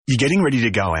You're getting ready to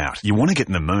go out. You want to get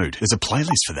in the mood. There's a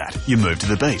playlist for that. You move to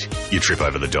the beat. You trip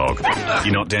over the dog.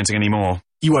 You're not dancing anymore.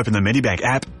 You open the Medibank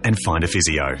app and find a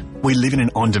physio. We live in an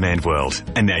on-demand world,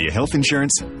 and now your health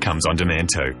insurance comes on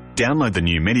demand too. Download the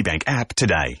new Medibank app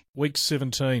today. Week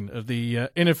 17 of the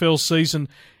NFL season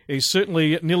is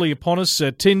certainly nearly upon us.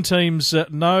 10 teams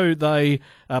know they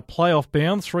are playoff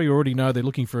bound. 3 already know they're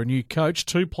looking for a new coach.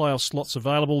 2 playoff slots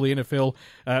available. The NFL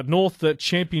North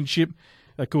Championship,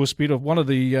 of course, bit of one of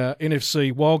the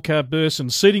NFC wildcard berths,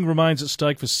 and seeding remains at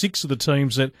stake for 6 of the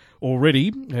teams that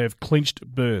already have clinched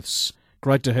berths.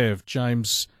 Great to have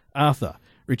James Arthur,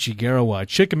 Richie Garraway.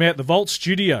 Check him out,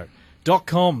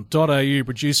 thevaultstudio.com.au,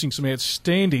 producing some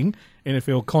outstanding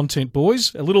NFL content,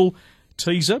 boys. A little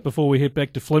teaser before we head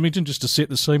back to Flemington, just to set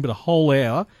the scene, but a whole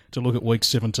hour to look at Week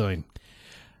 17.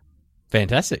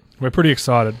 Fantastic. We're pretty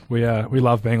excited. We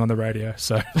love being on the radio,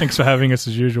 so thanks for having us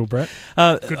as usual, Brett.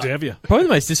 Good to have you. Probably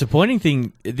the most disappointing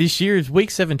thing this year is Week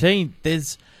 17.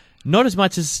 There's not as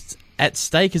much as at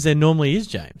stake as there normally is,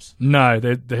 James. No,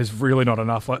 there's really not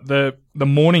enough. Like the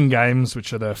morning games,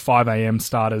 which are the 5 a.m.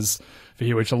 starters for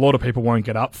here, which a lot of people won't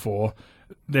get up for,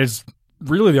 there's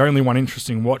really the only one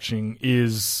interesting watching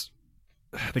is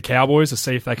the Cowboys to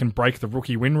see if they can break the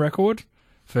rookie win record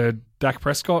for Dak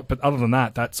Prescott. But other than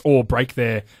that, or break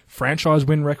their franchise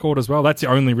win record as well. That's the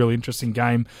only really interesting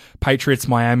game.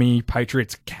 Patriots-Miami.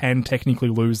 Patriots can technically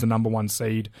lose the number 1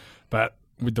 seed, but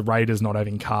with the Raiders not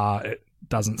having Carr, it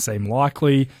doesn't seem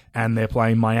likely, and they're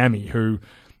playing Miami, who,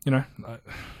 are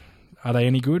they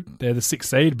any good? They're the 6th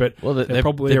seed, but they're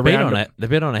probably around. They've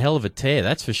been on a hell of a tear,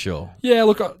 that's for sure. Yeah,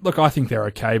 look, I think they're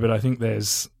okay, but I think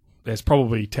there's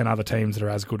probably 10 other teams that are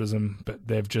as good as them, but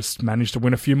they've just managed to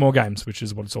win a few more games, which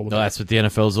is what it's all about. That's what the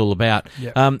NFL's all about.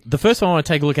 Yep. The first one I want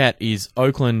to take a look at is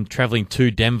Oakland travelling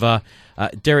to Denver.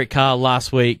 Derek Carr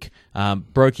last week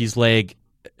broke his leg.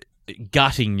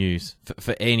 Gutting news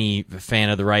for any fan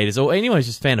of the Raiders, or anyone who's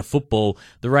just a fan of football.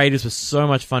 The Raiders were so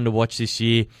much fun to watch this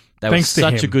year. They were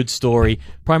such a good story,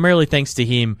 primarily thanks to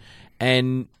him.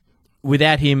 And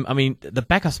without him, I mean, the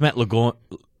backups, Matt McGloin,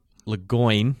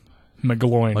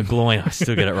 I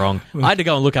still get it wrong. I had to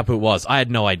go and look up who it was. I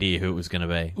had no idea who it was going to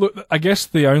be. Look, I guess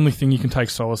the only thing you can take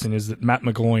solace in is that Matt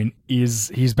McGloin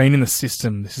he's been in the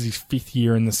system. This is his 5th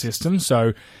year in the system,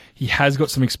 so he has got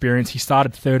some experience. He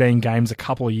started 13 games a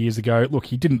couple of years ago. Look,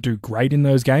 he didn't do great in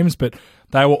those games, but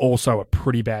they were also a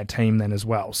pretty bad team then as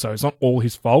well. So it's not all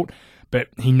his fault, but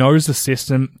he knows the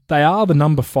system. They are the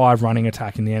number 5 running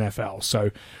attack in the NFL,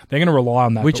 so they're going to rely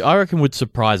on that. Which I reckon would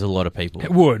surprise a lot of people.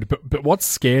 It would, but what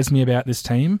scares me about this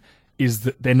team is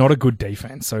that they're not a good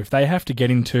defense. So if they have to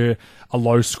get into a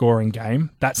low-scoring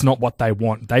game, that's not what they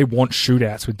want. They want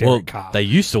shootouts with Derek Carr. They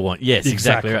used to want, yes,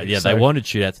 exactly right. Yeah, they wanted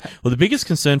shootouts. Well, the biggest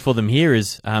concern for them here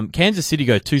is Kansas City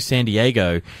go to San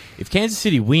Diego. If Kansas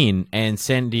City win and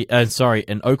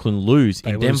and Oakland lose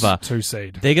in Denver, 2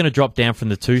 seed. They're going to drop down from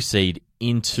the 2 seed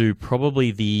into probably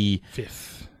the 5th.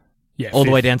 Yeah, all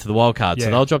the way down to the wild card. Yeah.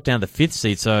 So they'll drop down to the 5th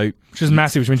seed. Which is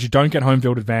massive, which means you don't get home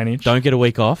field advantage. Don't get a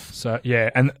week off. So,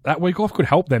 yeah, and that week off could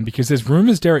help them because there's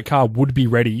rumours Derek Carr would be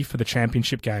ready for the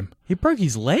championship game. He broke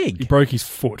his leg. He broke his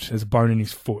foot. There's a bone in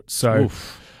his foot. So,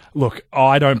 Look,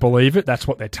 I don't believe it. That's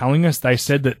what they're telling us. They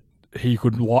said that he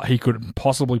could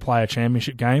possibly play a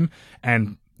championship game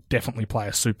and definitely play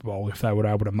a Super Bowl if they were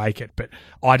able to make it. But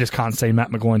I just can't see Matt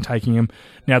McGloin taking him.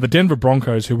 Now, the Denver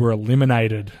Broncos, who were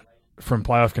eliminated from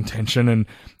playoff contention, and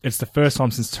it's the first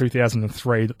time since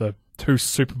 2003 that the 2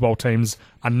 Super Bowl teams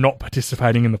are not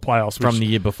participating in the playoffs. From the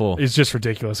year before. It's just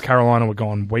ridiculous. Carolina were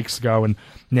gone weeks ago, and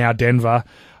now Denver.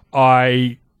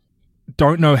 I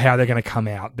don't know how they're going to come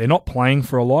out. They're not playing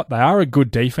for a lot. They are a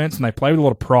good defense, and they play with a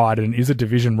lot of pride, and it is a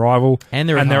division rival. And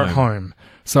they're at home.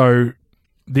 So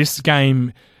this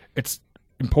game, it's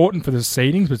important for the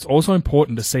seedings, but it's also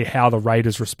important to see how the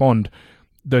Raiders respond.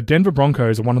 The Denver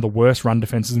Broncos are one of the worst run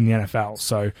defenses in the NFL,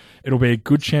 so it'll be a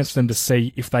good chance for them to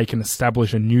see if they can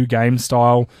establish a new game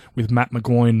style with Matt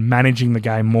McGloin managing the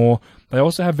game more. They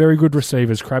also have very good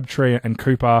receivers. Crabtree and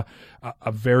Cooper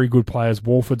are very good players.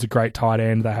 Wolford's a great tight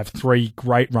end. They have 3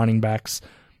 great running backs.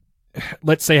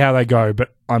 Let's see how they go,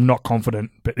 but I'm not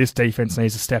confident. But this defense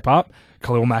needs to step up.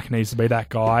 Khalil Mack needs to be that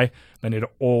guy. They need to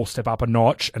all step up a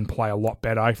notch and play a lot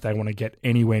better if they want to get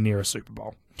anywhere near a Super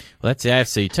Bowl. Well, that's the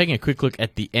AFC. Taking a quick look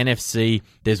at the NFC,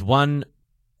 there's one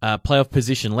playoff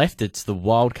position left. It's the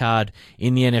wild card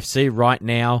in the NFC right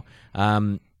now.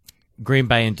 Green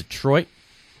Bay and Detroit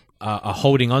are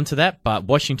holding on to that, but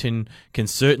Washington can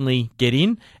certainly get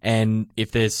in, and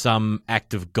if there's some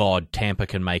act of God, Tampa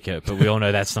can make it, but we all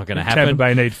know that's not going to happen. Tampa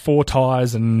Bay need 4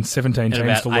 ties and 17 and teams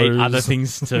about to 8 lose. other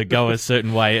things to go a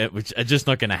certain way, which are just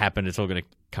not going to happen. It's all going to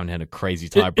come down to crazy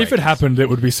tiebreakers. If it happened, it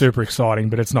would be super exciting,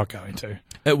 but it's not going to.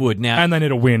 It would. Now, And they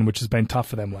need a win, which has been tough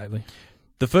for them lately.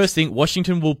 the first thing,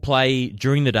 Washington will play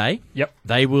during the day. Yep.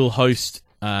 They will host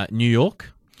New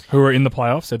York, Who are in the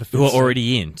playoffs? They're the who are fifth seed.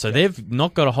 already in. So they've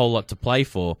not got a whole lot to play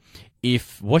for.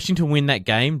 If Washington win that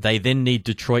game, they then need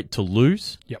Detroit to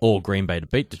lose Yep. or Green Bay to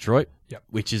beat Detroit, Yep.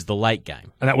 which is the late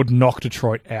game. And that would knock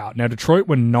Detroit out. Now, Detroit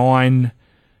were 9,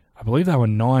 I believe they were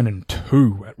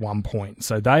 9-2 at one point.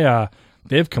 So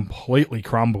they've completely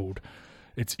crumbled.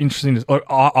 It's interesting.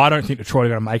 I don't think Detroit are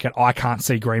going to make it. I can't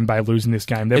see Green Bay losing this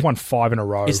game. They've won 5 in a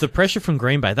row. It's the pressure from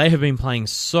Green Bay. They have been playing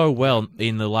so well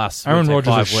in the last Aaron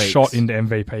Rodgers 5 has weeks. shot into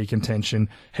MVP contention.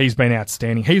 He's been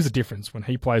outstanding. He's the difference. When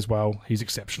he plays well, he's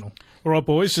exceptional. All right,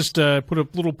 boys, just put a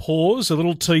little pause, a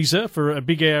little teaser for a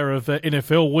big hour of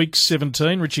NFL Week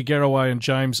 17. Richie Garraway and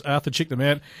James Arthur, check them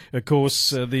out. Of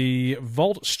course, the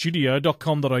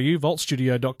vaultstudio.com.au,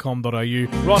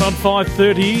 vaultstudio.com.au. Right on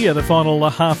 5:30, the final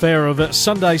half hour of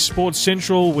Sunday Sports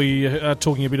Central. We are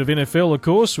talking a bit of NFL, of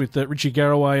course, with Richie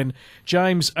Garraway and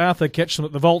James Arthur. Catch them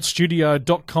at the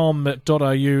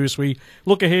vaultstudio.com.au as we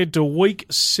look ahead to Week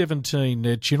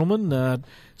 17. Gentlemen,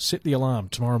 set the alarm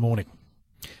tomorrow morning.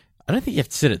 I don't think you have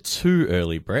to set it too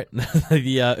early, Brett.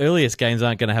 The earliest games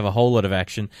aren't going to have a whole lot of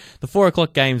action. The 4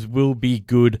 o'clock games will be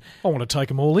good. I want to take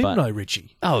them all in, But- though,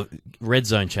 Richie. Oh, Red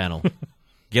Zone channel.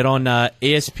 Get on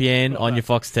ESPN on your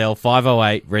Foxtel,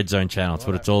 508 Red Zone channel. That's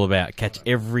what it's all about. Catch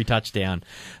every touchdown.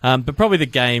 But probably the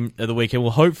game of the weekend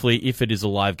will hopefully, if it is a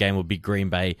live game, will be Green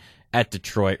Bay at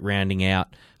Detroit, rounding out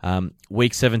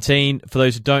Week 17. For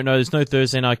those who don't know, there's no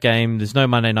Thursday night game. There's no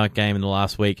Monday night game in the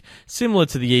last week. Similar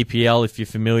to the EPL, if you're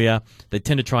familiar, they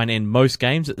tend to try and end most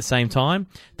games at the same time.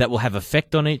 That will have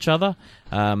effect on each other.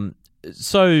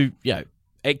 So,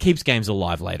 it keeps games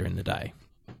alive later in the day.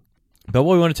 But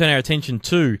what we want to turn our attention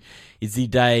to is the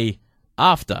day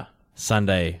after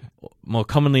Sunday, more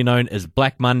commonly known as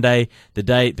Black Monday, the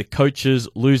day the coaches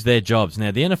lose their jobs.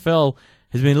 Now, the NFL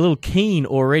has been a little keen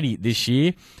already this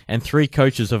year, and 3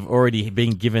 coaches have already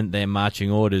been given their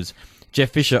marching orders.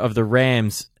 Jeff Fisher of the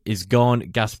Rams is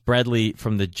gone, Gus Bradley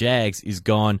from the Jags is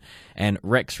gone, and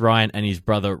Rex Ryan and his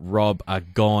brother Rob are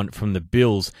gone from the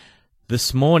Bills.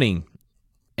 This morning,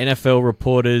 NFL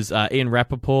reporters Ian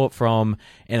Rappaport from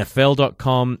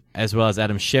NFL.com as well as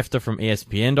Adam Schefter from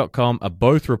ESPN.com are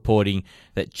both reporting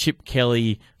that Chip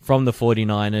Kelly from the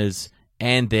 49ers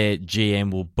and their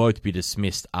GM will both be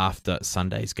dismissed after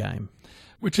Sunday's game.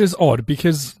 Which is odd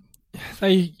because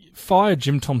they fired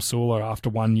Jim Tomsula after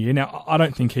 1 year. Now, I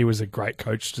don't think he was a great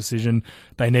coach decision.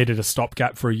 They needed a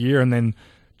stopgap for a year, and then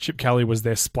Chip Kelly was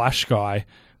their splash guy.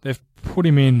 They've put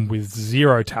him in with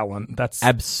 0 talent. That's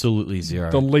Absolutely zero.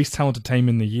 the least talented team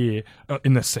in the year,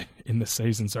 in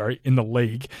the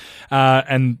league.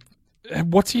 And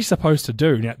what's he supposed to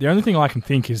do? Now, the only thing I can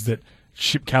think is that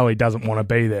Chip Kelly doesn't want to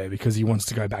be there because he wants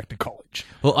to go back to college.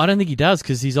 Well, I don't think he does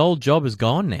because his old job is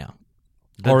gone now.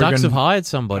 The Oregon- Ducks have hired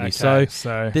somebody, Okay,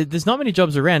 so there's not many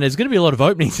jobs around. There's going to be a lot of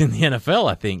openings in the NFL,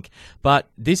 I think. But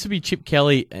this would be Chip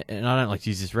Kelly, and I don't like to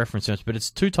use this reference terms, but it's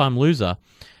a 2-time loser.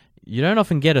 You don't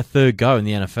often get a third go in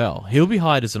the NFL. He'll be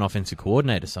hired as an offensive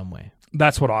coordinator somewhere.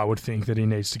 That's what I would think, that he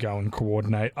needs to go and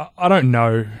coordinate. I don't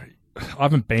know. I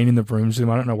haven't been in the rooms with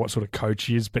him. I don't know what sort of coach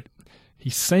he is, but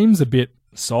he seems a bit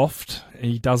soft.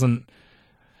 He doesn't...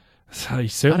 He I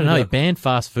certainly don't know. He got- banned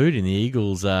fast food in the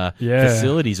Eagles'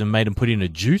 facilities and made him put in a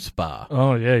juice bar.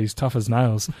 Oh, yeah, he's tough as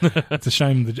nails. It's a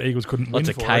shame the Eagles couldn't win Lots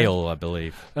of for it. kale, I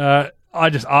believe. I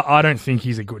don't think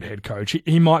he's a good head coach.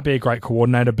 He might be a great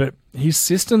coordinator, but his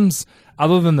systems,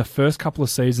 other than the first couple of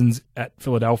seasons at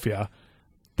Philadelphia,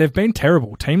 they've been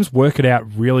terrible. Teams work it out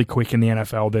really quick in the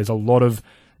NFL. There's a lot of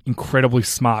incredibly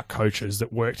smart coaches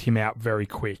that worked him out very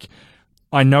quick.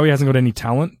 I know he hasn't got any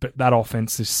talent, but that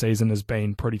offense this season has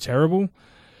been pretty terrible.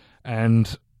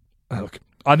 And look,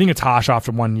 I think it's harsh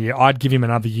after 1 year. I'd give him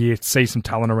another year, see some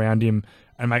talent around him,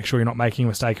 and make sure you're not making a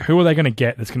mistake. Who are they going to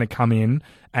get that's going to come in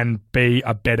and be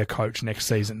a better coach next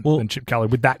season than Chip Kelly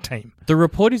with that team? The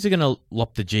reporters are going to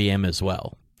lop the GM as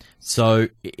well. So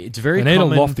it's very They need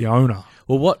common. to loft the owner.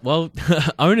 Well,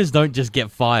 owners don't just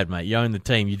get fired, mate. You own the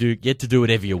team. You do get to do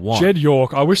whatever you want. Jed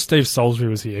York, I wish Steve Salisbury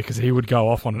was here because he would go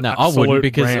off on an No, I absolute wouldn't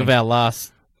because rant. of our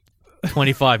last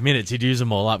 25 minutes. He'd use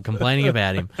them all up complaining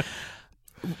about him.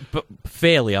 But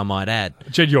fairly, I might add.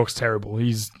 Jed York's terrible.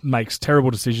 He makes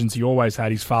terrible decisions. He always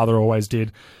had. His father always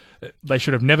did. They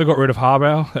should have never got rid of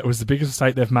Harbauer. That was the biggest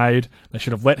mistake they've made. They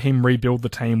should have let him rebuild the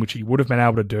team, which he would have been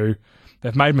able to do.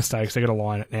 They've made mistakes. They've got to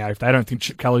line it now. If they don't think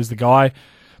Chip Kelly's the guy,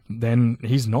 then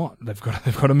he's not. They've got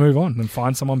to move on and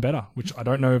find someone better, which I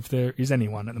don't know if there is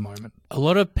anyone at the moment. A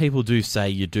lot of people do say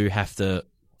you do have to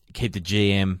keep the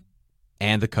GM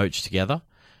and the coach together.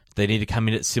 They need to come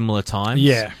in at similar times.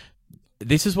 Yeah.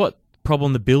 This is what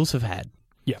problem the Bills have had.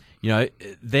 Yeah.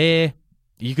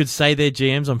 You could say their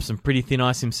GM's on some pretty thin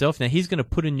ice himself. Now, he's going to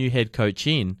put a new head coach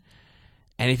in,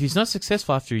 and if he's not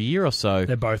successful after a year or so,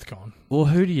 They're both gone. well,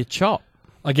 who do you chop?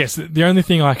 I guess the only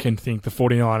thing I can think the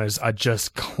 49ers are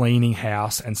just cleaning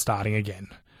house and starting again.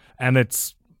 And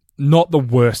it's not the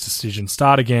worst decision.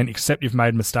 Start again, accept you've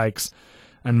made mistakes,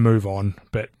 and move on.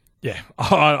 But yeah,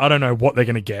 I don't know what they're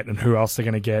going to get and who else they're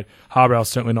going to get. Harbauer's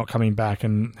certainly not coming back,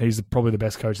 and he's probably the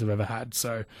best coach they've ever had.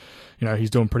 So,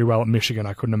 he's doing pretty well at Michigan.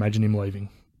 I couldn't imagine him leaving.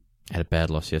 Had a bad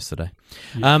loss yesterday.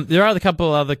 Yeah. There are a couple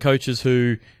of other coaches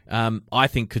who I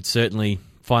think could certainly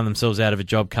find themselves out of a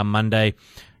job come Monday.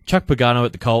 Chuck Pagano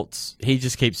at the Colts, he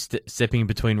just keeps stepping in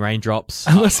between raindrops.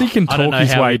 Unless he can I don't talk know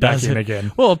his how way he back does in it.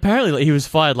 again. Well, apparently he was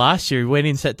fired last year. He went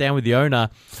in, sat down with the owner.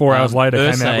 4 hours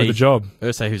later, came out with a job.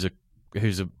 Ursay,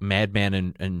 who's a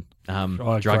madman and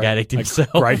drug great- addict himself.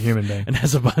 A great human being. And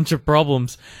has a bunch of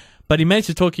problems. But he managed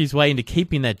to talk his way into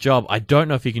keeping that job. I don't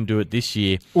know if he can do it this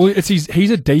year. Well, he's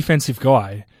a defensive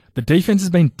guy. The defense has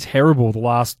been terrible the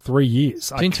last 3 years.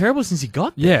 It's been terrible since he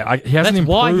got there. Yeah, he hasn't That's improved.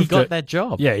 why he got it. that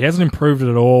job. Yeah, he hasn't improved it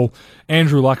at all.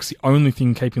 Andrew Luck's the only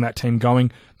thing keeping that team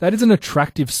going. That is an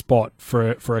attractive spot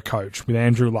for a coach with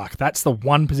Andrew Luck. That's the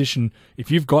one position, if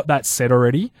you've got that set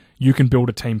already, you can build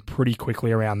a team pretty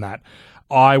quickly around that.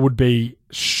 I would be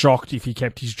shocked if he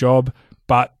kept his job,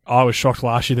 but I was shocked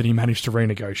last year that he managed to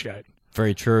renegotiate.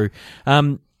 Very true.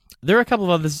 There are a couple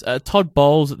of others. Todd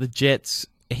Bowles at the Jets.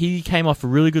 He came off a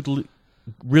really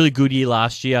good year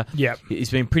last year. Yep. He's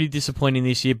been pretty disappointing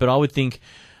this year, but I would think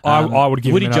I would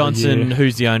give Woody him another Johnson, year.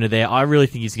 who's the owner there, I really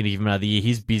think he's going to give him another year.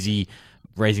 He's busy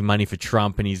raising money for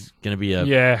Trump, and he's going to be a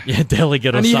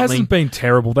delegate or And he something. hasn't been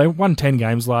terrible. They won 10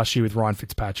 games last year with Ryan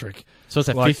Fitzpatrick. So it's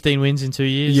 15 wins in 2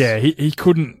 years? Yeah, he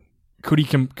couldn't. Could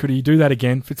he do that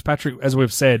again? Fitzpatrick, as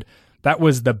we've said, that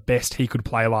was the best he could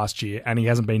play last year, and he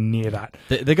hasn't been near that.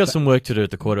 They got some work to do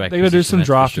at the quarterback. They're going to do position, some that's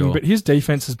for drafting, sure. but his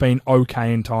defense has been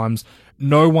okay in times.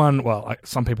 No one,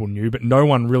 some people knew, but no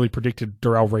one really predicted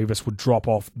Darrelle Revis would drop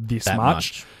off this That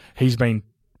much. He's been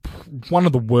one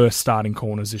of the worst starting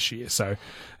corners this year, so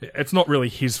it's not really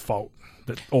his fault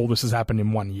that all this has happened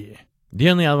in 1 year. The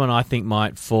only other one I think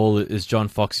might fall is John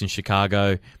Fox in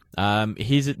Chicago.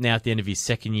 He's now at the end of his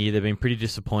second year. They've been pretty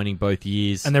disappointing both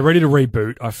years. And they're ready to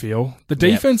reboot, I feel. The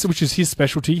defense, which is his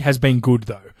specialty, has been good,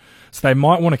 though. So they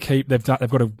might want to keep... They've got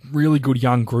a really good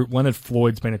young group. Leonard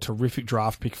Floyd's been a terrific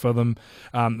draft pick for them.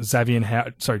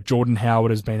 Jordan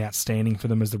Howard has been outstanding for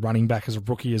them as the running back, as a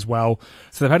rookie as well.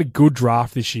 So they've had a good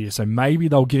draft this year. So maybe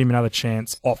they'll give him another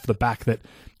chance off the back that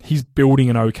he's building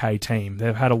an okay team.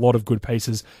 They've had a lot of good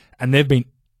pieces, and they've been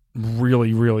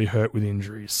really, really hurt with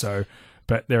injuries.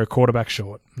 But they're a quarterback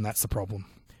short, and that's the problem.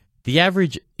 The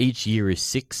average each year is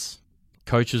 6.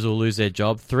 Coaches will lose their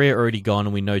job. 3 are already gone,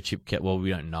 and we know Chip Kelly... Well, we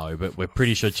don't know, but we're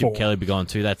pretty sure Chip 4. Kelly will be gone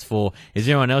too. That's 4. Is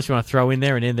there anyone else you want to throw in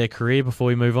there and end their career before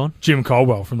we move on? Jim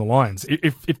Caldwell from the Lions.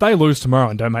 If they lose tomorrow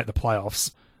and don't make the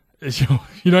playoffs,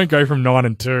 you don't go from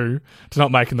 9-2 to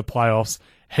not making the playoffs.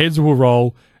 Heads will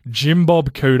roll. Jim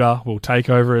Bob Cooter will take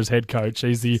over as head coach.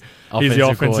 He's the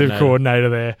offensive coordinator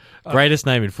there. Greatest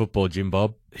name in football, Jim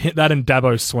Bob. That and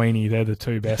Dabo Sweeney, they're the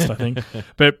two best, I think.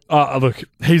 But look,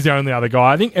 he's the only other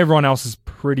guy. I think everyone else is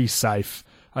pretty safe.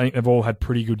 I think they've all had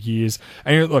pretty good years.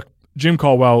 And look, Jim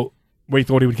Caldwell, we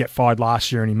thought he would get fired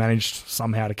last year, and he managed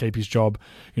somehow to keep his job.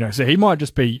 So he might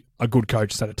just be a good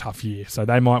coach that's had a tough year. So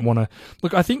they might want to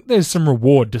look. I think there's some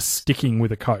reward to sticking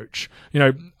with a coach.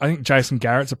 I think Jason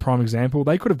Garrett's a prime example.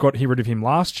 They could have got rid of him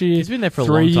last year. He's been there for a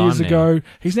 3 long time years now. ago.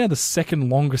 He's now the second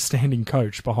longest standing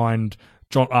coach behind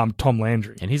Tom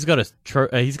Landry. And he's got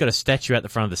a statue at the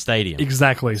front of the stadium.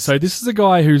 Exactly. So this is a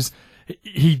guy who's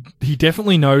he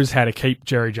definitely knows how to keep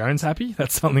Jerry Jones happy.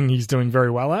 That's something he's doing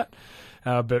very well at.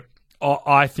 But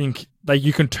I think that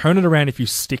you can turn it around if you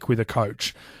stick with a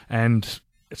coach, and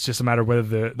it's just a matter of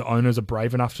whether the owners are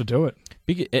brave enough to do it.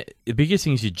 The biggest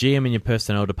thing is your GM and your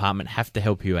personnel department have to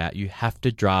help you out. You have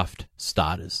to draft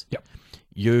starters. Yep.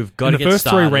 You've got In to the get first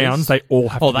starters. 3 rounds, they all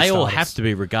have to be they all starters. have to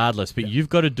be regardless, but you've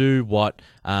got to do what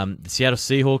the Seattle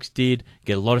Seahawks did,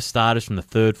 get a lot of starters from the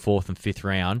 3rd, 4th, and 5th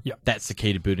round. Yep. That's the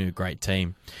key to building a great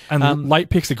team. And late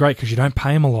picks are great because you don't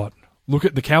pay them a lot. Look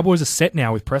at the Cowboys are set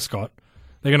now with Prescott.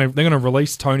 They're gonna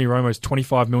release Tony Romo's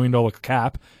 $25 million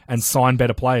cap and sign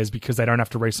better players because they don't have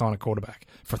to re-sign a quarterback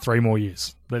for 3 more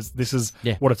years. This is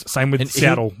what it's same with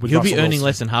Seattle. He'll be Russell earning Wilson.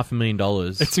 less than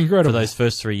 $500,000. It's incredible for those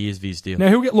first 3 years of his deal. Now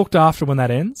he'll get looked after when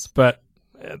that ends, but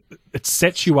it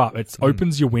sets you up. It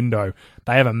opens your window.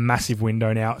 They have a massive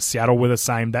window now. Seattle were the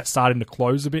same. That's starting to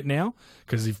close a bit now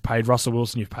because you've paid Russell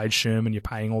Wilson, you've paid Sherman, you're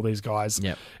paying all these guys.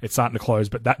 Yep. It's starting to close,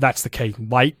 but that's the key.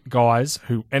 Late guys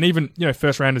who, and even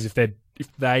first rounders, if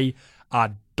they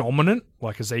are dominant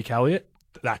like a Zeke Elliott,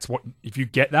 that's what. If you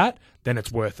get that, then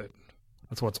it's worth it.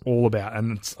 That's what it's all about,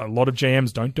 and a lot of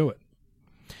GMs don't do it.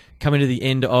 Coming to the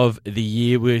end of the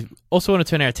year, we also want to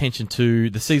turn our attention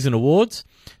to the season awards.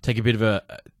 Take a bit of a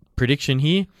prediction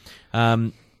here.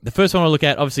 The first one I'll look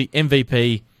at, obviously,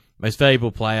 MVP, most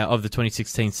valuable player of the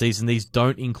 2016 season. These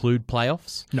don't include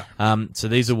playoffs. No. So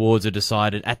these awards are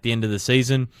decided at the end of the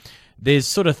season. There's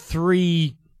sort of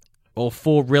 3 or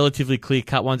 4 relatively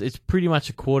clear-cut ones. It's pretty much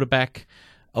a quarterback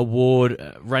award.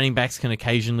 Running backs can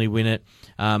occasionally win it.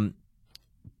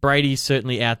 Brady's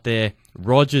certainly out there.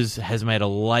 Rodgers has made a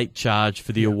late charge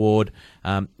for the award.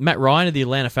 Matt Ryan of the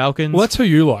Atlanta Falcons. Well, that's who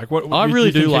you like. I really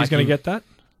do like he's going him. to get that.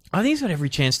 I think he's got every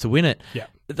chance to win it. Yeah.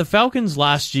 The Falcons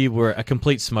last year were a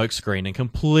complete smokescreen and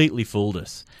completely fooled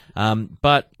us.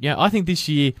 But I think this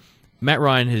year Matt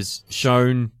Ryan has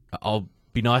shown. I'll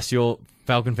be nice to your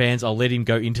Falcon fans. I'll let him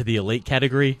go into the elite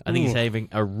category. I think he's having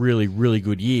a really, really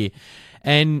good year,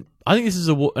 and I think this is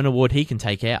an award he can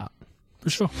take out. For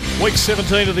sure. Week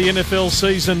 17 of the NFL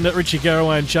season. Richie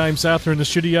Garraway and James Arthur in the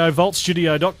studio.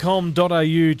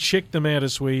 Vaultstudio.com.au. Check them out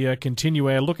as we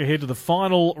continue our look ahead to the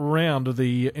final round of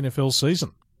the NFL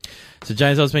season. So,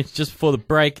 James, I was mentioning just before the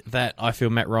break that I feel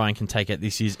Matt Ryan can take out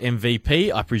this year's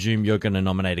MVP. I presume you're going to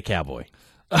nominate a Cowboy.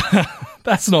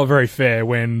 That's not very fair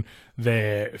when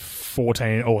they're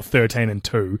 14 or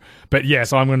 13-2. But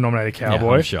yes, I'm going to nominate a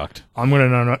Cowboy. Yeah, I'm shocked. I'm going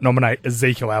to nominate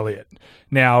Ezekiel Elliott.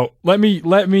 Now, let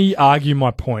me argue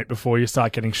my point before you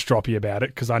start getting stroppy about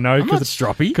it, because I know I'm not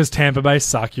stroppy. because Tampa Bay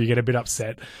suck, you get a bit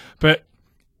upset. But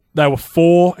they were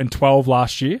 4-12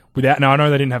 last year. Now I know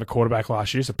they didn't have a quarterback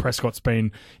last year, so Prescott's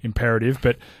been imperative.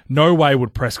 But no way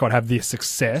would Prescott have this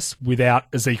success without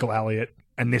Ezekiel Elliott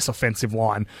and this offensive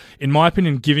line. In my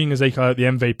opinion, giving Ezekiel the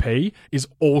MVP is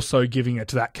also giving it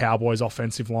to that Cowboys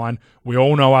offensive line. We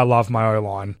all know I love my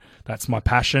O-line. That's my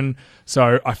passion.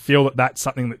 So I feel that that's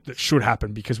something that should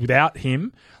happen, because without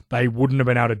him, they wouldn't have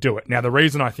been able to do it. Now, the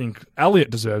reason I think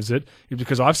Elliott deserves it is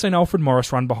because I've seen Alfred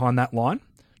Morris run behind that line.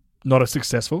 Not as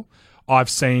successful. I've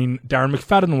seen Darren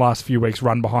McFadden the last few weeks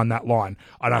run behind that line.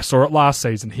 And I saw it last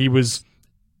season. He was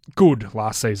good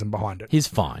last season behind it. He's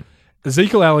fine.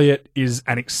 Ezekiel Elliott is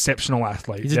an exceptional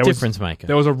athlete. He's a difference maker.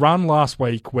 There was a run last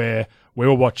week where we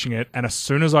were watching it, and as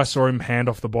soon as I saw him hand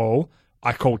off the ball,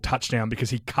 I called touchdown,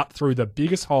 because he cut through the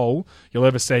biggest hole you'll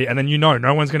ever see, and then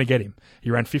no one's going to get him.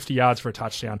 He ran 50 yards for a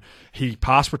touchdown. He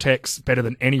pass protects better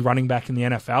than any running back in the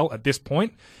NFL at this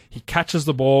point. He catches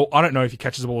the ball. I don't know if he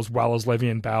catches the ball as well as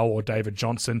Le'Veon Bell or David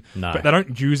Johnson, but they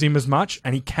don't use him as much,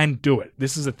 and he can do it.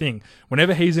 This is the thing.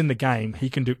 Whenever he's in the game, he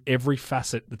can do every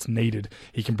facet that's needed.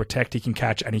 He can protect, he can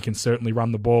catch, and he can certainly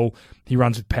run the ball. He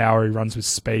runs with power, he runs with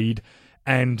speed,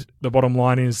 and the bottom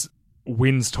line is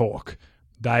wins talk.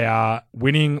 They are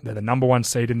winning. They're the number 1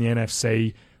 seed in the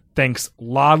NFC, thanks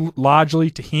largely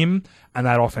to him and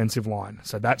that offensive line.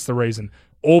 So that's the reason.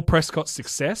 All Prescott's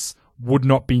success would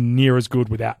not be near as good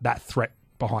without that threat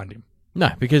behind him. No,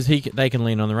 because they can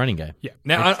lean on the running game. Yeah.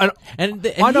 Now, and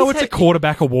I know it's a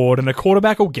quarterback award, and a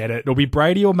quarterback will get it. It'll be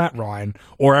Brady or Matt Ryan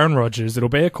or Aaron Rodgers. It'll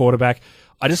be a quarterback.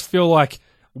 I just feel like,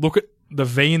 look at the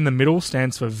V in the middle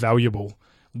stands for valuable.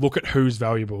 Look at who's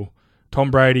valuable. Tom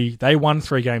Brady, they won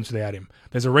 3 games without him.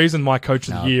 There's a reason my coach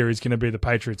of the year is going to be the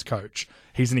Patriots coach.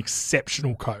 He's an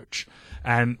exceptional coach.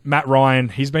 And Matt Ryan,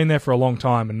 he's been there for a long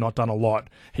time and not done a lot.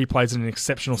 He plays in an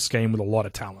exceptional scheme with a lot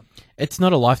of talent. It's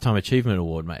not a lifetime achievement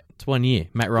award, mate. It's 1 year.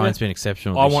 Matt Ryan's been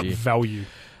exceptional this year. I want value.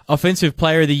 Offensive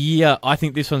Player of the Year, I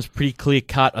think this one's pretty clear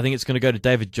cut. I think it's going to go to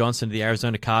David Johnson, the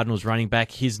Arizona Cardinals running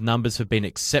back. His numbers have been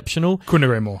exceptional. Couldn't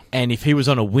agree more. And if he was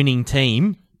on a winning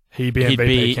team, he'd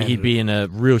be in a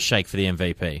real shake for the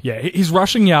MVP. Yeah, his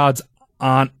rushing yards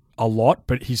aren't a lot,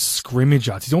 but his scrimmage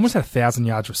yards, he's almost had 1,000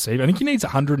 yards receiving. I think he needs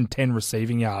 110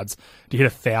 receiving yards to hit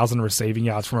 1,000 receiving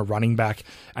yards from a running back,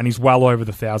 and he's well over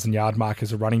the 1,000-yard mark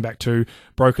as a running back too.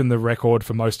 Broken the record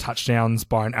for most touchdowns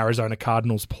by an Arizona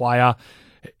Cardinals player.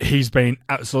 He's been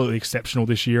absolutely exceptional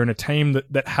this year in a team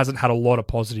that hasn't had a lot of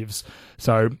positives.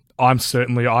 So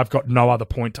I've got no other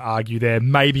point to argue there.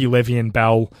 Maybe Le'Veon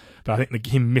Bell, but I think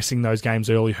him missing those games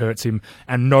early hurts him,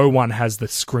 and no one has the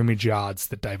scrimmage yards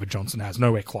that David Johnson has.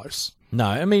 Nowhere close. No,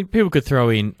 I mean, people could throw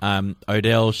in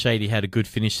Odell. Shady had a good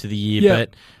finish to the year,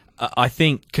 but I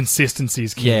think consistency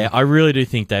is key. Yeah, I really do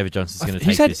think David Johnson's going to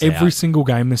take this He's had every out. single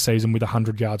game this season with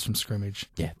 100 yards from scrimmage.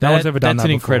 Yeah, no one's ever done that That's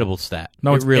an before. incredible stat.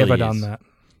 No one's really ever is. done that.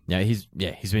 Yeah, he's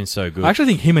been so good. I actually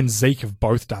think him and Zeke have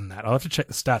both done that. I'll have to check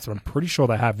the stats, but I'm pretty sure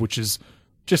they have, which is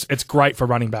just, it's great for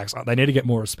running backs. They need to get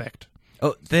more respect.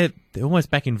 Oh, they're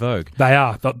almost back in vogue. They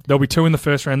are. There'll be 2 in the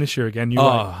first round this year again. You wait.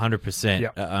 100%.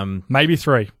 Yep. Maybe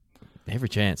 3. Every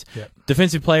chance. Yep.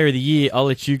 Defensive Player of the Year, I'll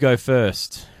let you go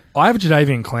first. I have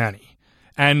Jadeveon Clowney,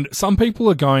 and some people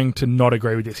are going to not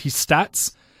agree with this. His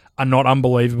stats are not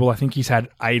unbelievable. I think he's had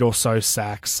 8 or so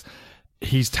sacks.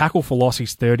 His tackle for loss,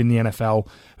 he's 3rd in the NFL.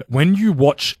 But when you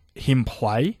watch him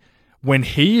play, when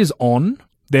he is on,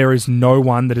 there is no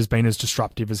one that has been as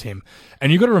disruptive as him.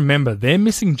 And you've got to remember, they're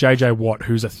missing J.J. Watt,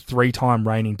 who's a 3-time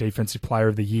reigning Defensive Player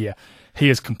of the Year. He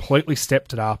has completely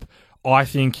stepped it up. I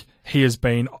think he has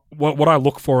been... What I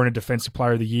look for in a Defensive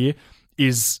Player of the Year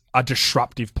is a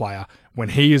disruptive player. When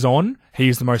he is on, he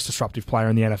is the most disruptive player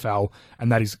in the NFL,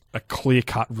 and that is a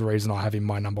clear-cut reason I have him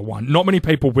my number 1. Not many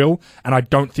people will, and I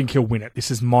don't think he'll win it. This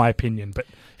is my opinion, but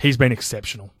he's been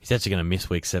exceptional. He's actually going to miss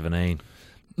Week 17.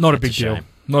 Not That's a big deal. shame.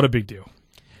 Not a big deal.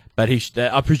 But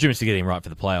I presume it's to get him right for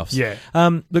the playoffs. Yeah.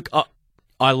 Look,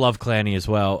 I love Clowney as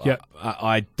well. Yeah.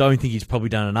 I don't think he's probably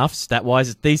done enough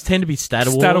stat-wise. These tend to be stat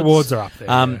awards. Stat awards are up there.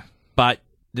 Yeah. But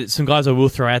some guys I will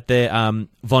throw out there.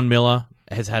 Von Miller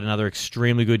has had another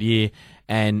extremely good year,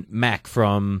 and Mack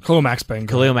from Khalil Mack's been good.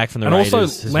 Khalil Mack from the and Raiders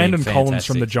also has Landon been Collins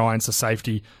fantastic. from the Giants, the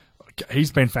safety.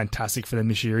 He's been fantastic for them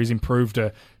this year. He's improved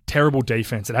a terrible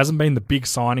defense. It hasn't been the big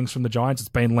signings from the Giants. It's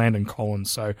been Landon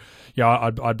Collins. So,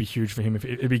 yeah, I'd be huge for him.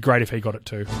 It'd be great if he got it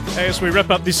too. As we wrap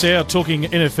up this hour talking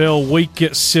NFL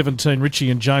Week 17, Richie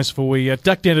and James, before we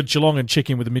duck down to Geelong and check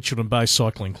in with the Mitchelton Bay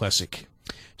Cycling Classic.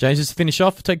 James, just to finish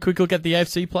off, take a quick look at the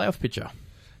AFC playoff picture.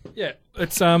 Yeah,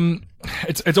 it's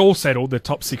all settled. The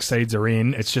top 6 seeds are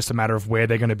in. It's just a matter of where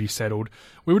they're going to be settled.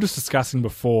 We were just discussing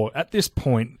before. At this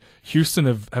point, Houston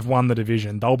have won the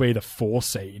division. They'll be the 4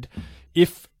 seed.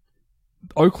 If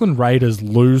Oakland Raiders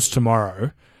lose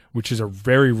tomorrow, which is a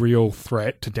very real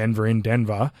threat to Denver in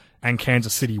Denver, and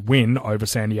Kansas City win over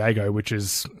San Diego,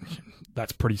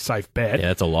 that's pretty safe bet. Yeah,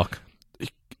 that's a lock.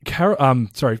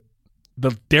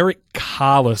 The Derek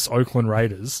Carless Oakland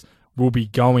Raiders will be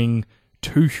going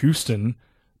to Houston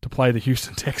to play the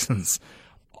Houston Texans.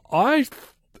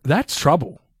 That's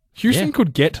trouble. Houston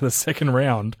could get to the second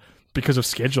round because of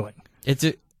scheduling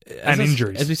and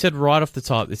injuries. As we said right off the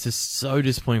top, this is so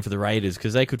disappointing for the Raiders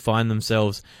because they could find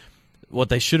themselves... What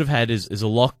they should have had is a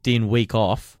locked-in week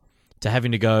off to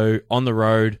having to go on the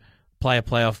road, play a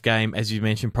playoff game, as you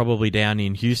mentioned, probably down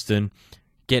in Houston,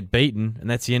 get beaten, and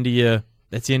that's the end of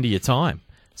your time.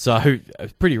 So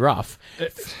it's pretty rough.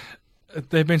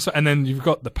 They've been and then you've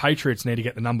got the Patriots need to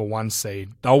get the number 1 seed.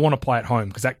 They'll want to play at home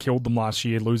because that killed them last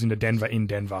year, losing to Denver in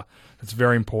Denver. It's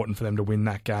very important for them to win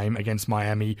that game against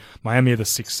Miami. Miami are the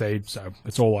 6th seed, so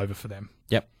it's all over for them.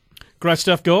 Yep. Great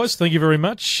stuff, guys. Thank you very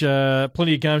much.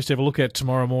 Plenty of games to have a look at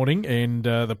tomorrow morning, and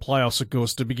the playoffs, of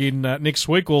course, to begin next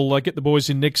week. We'll get the boys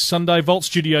in next Sunday.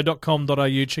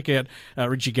 Vaultstudio.com.au. Check out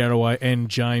Richie Garraway and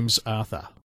James Arthur.